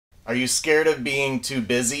Are you scared of being too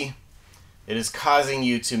busy? It is causing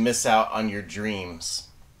you to miss out on your dreams.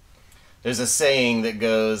 There's a saying that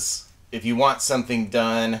goes, if you want something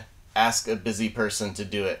done, ask a busy person to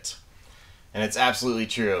do it. And it's absolutely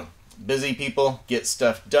true. Busy people get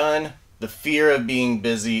stuff done. The fear of being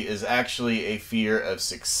busy is actually a fear of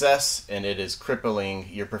success, and it is crippling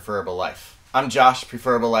your preferable life. I'm Josh,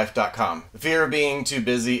 preferablelife.com. The fear of being too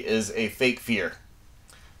busy is a fake fear.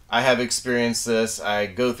 I have experienced this. I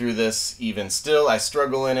go through this even still. I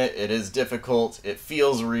struggle in it. It is difficult. It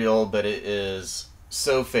feels real, but it is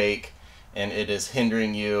so fake, and it is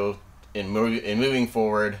hindering you in moving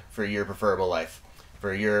forward for your preferable life,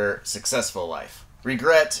 for your successful life.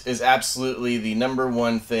 Regret is absolutely the number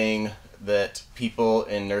one thing that people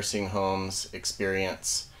in nursing homes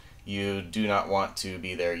experience. You do not want to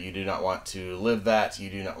be there. You do not want to live that. You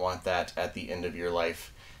do not want that at the end of your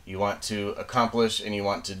life. You want to accomplish and you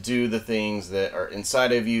want to do the things that are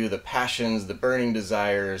inside of you, the passions, the burning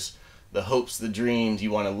desires, the hopes, the dreams. You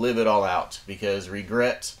want to live it all out, because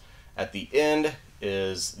regret at the end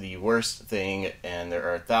is the worst thing, and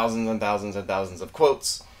there are thousands and thousands and thousands of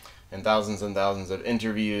quotes and thousands of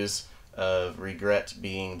interviews of regret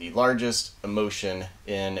being the largest emotion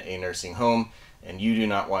in a nursing home, and you do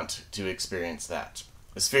not want to experience that.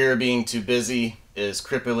 This fear of being too busy is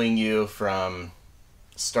crippling you from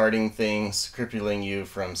starting things, crippling you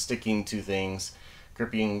from sticking to things,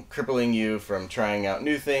 crippling you from trying out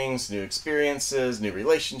new things, new experiences, new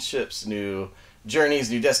relationships, new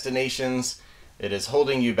journeys, new destinations. It is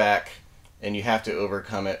holding you back, and you have to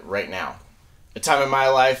overcome it right now. A time in my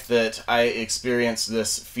life that I experienced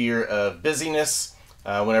this fear of busyness,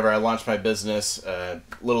 whenever I launched my business a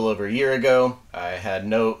little over a year ago. I had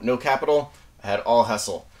no capital. I had all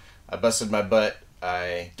hustle. I busted my butt.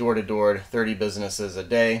 I door-to-doored 30 businesses a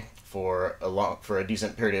day for a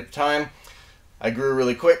decent period of time. I grew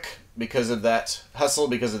really quick because of that hustle,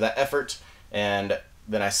 because of that effort, and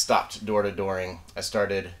then I stopped door-to-dooring. I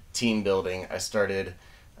started team building. I started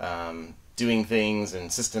doing things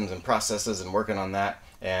and systems and processes and working on that.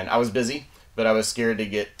 And I was busy, but I was scared to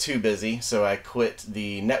get too busy, so I quit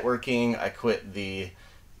the networking, I quit the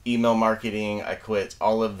email marketing, I quit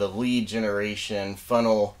all of the lead generation,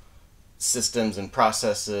 funnel systems and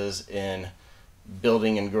processes in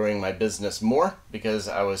building and growing my business more, because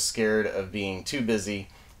I was scared of being too busy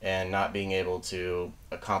and not being able to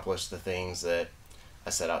accomplish the things that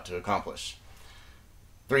I set out to accomplish.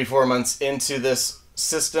 3-4 months into this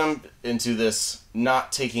system, into this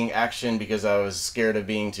not taking action because I was scared of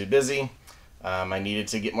being too busy, I needed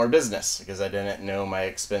to get more business because I didn't know my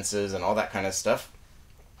expenses and all that kind of stuff.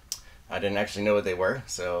 I didn't actually know what they were,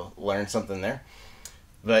 so learned something there.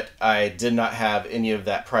 But I did not have any of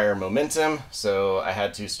that prior momentum, so I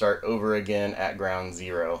had to start over again at ground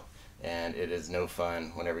zero. And it is no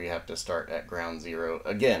fun whenever you have to start at ground zero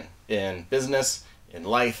again, in business, in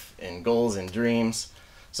life, in goals and dreams.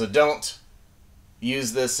 So don't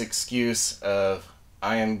use this excuse of,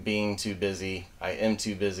 I am being too busy, I am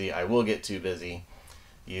too busy, I will get too busy.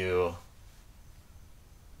 You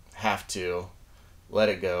have to let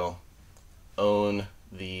it go, own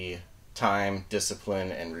the time,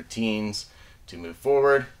 discipline, and routines to move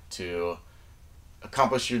forward, to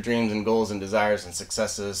accomplish your dreams and goals and desires and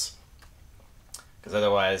successes, because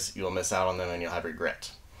otherwise you'll miss out on them and you'll have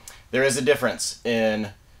regret. There is a difference in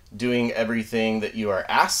doing everything that you are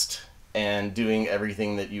asked and doing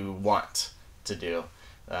everything that you want to do.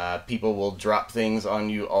 People will drop things on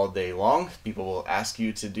you all day long. People will ask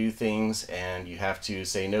you to do things, and you have to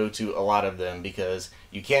say no to a lot of them, because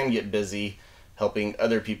you can get busy helping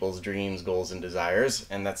other people's dreams, goals, and desires,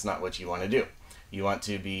 and that's not what you want to do. You want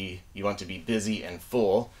to be busy and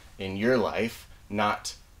full in your life,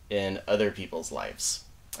 not in other people's lives.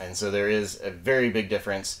 And so there is a very big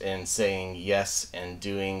difference in saying yes and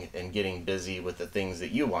doing and getting busy with the things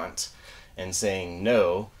that you want, and saying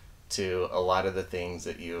no to a lot of the things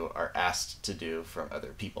that you are asked to do from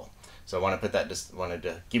other people. So I wanted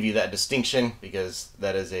to give you that distinction, because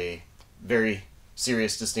that is a very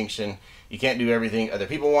serious distinction. You can't do everything other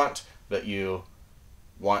people want, but you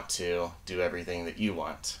want to do everything that you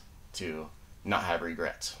want to not have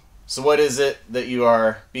regret. So what is it that you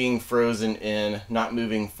are being frozen in, not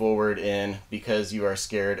moving forward in, because you are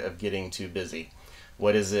scared of getting too busy?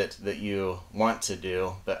 What is it that you want to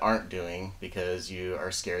do but aren't doing because you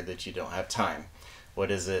are scared that you don't have time?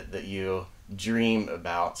 What is it that you dream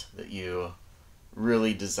about, that you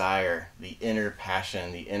really desire? The inner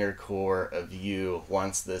passion, the inner core of you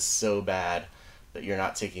wants this so bad, but you're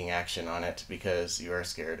not taking action on it because you are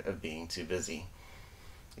scared of being too busy.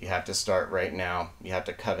 You have to start right now. You have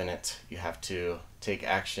to covenant. You have to take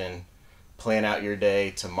action, plan out your day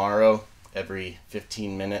tomorrow. Every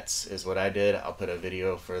 15 minutes is what I did. I'll put a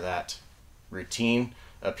video for that routine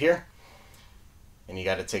up here. And you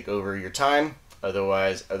got to take over your time.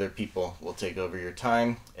 Otherwise, other people will take over your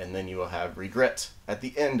time, and then you will have regret at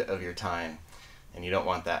the end of your time. And you don't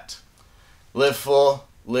want that. Live full,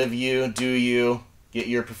 live you, do you, get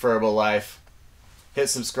your preferable life. Hit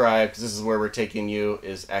subscribe, because this is where we're taking you,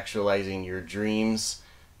 is actualizing your dreams,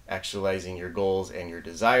 actualizing your goals and your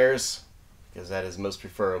desires, because that is most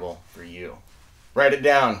preferable for you. Write it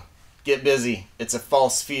down. Get busy. It's a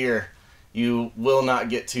false fear. You will not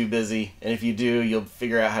get too busy, and if you do, you'll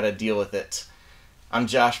figure out how to deal with it. I'm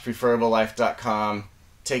Josh, preferablelife.com.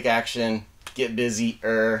 Take action, get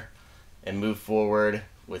busy-er, and move forward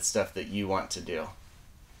with stuff that you want to do.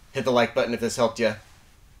 Hit the like button if this helped you.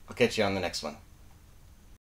 I'll catch you on the next one.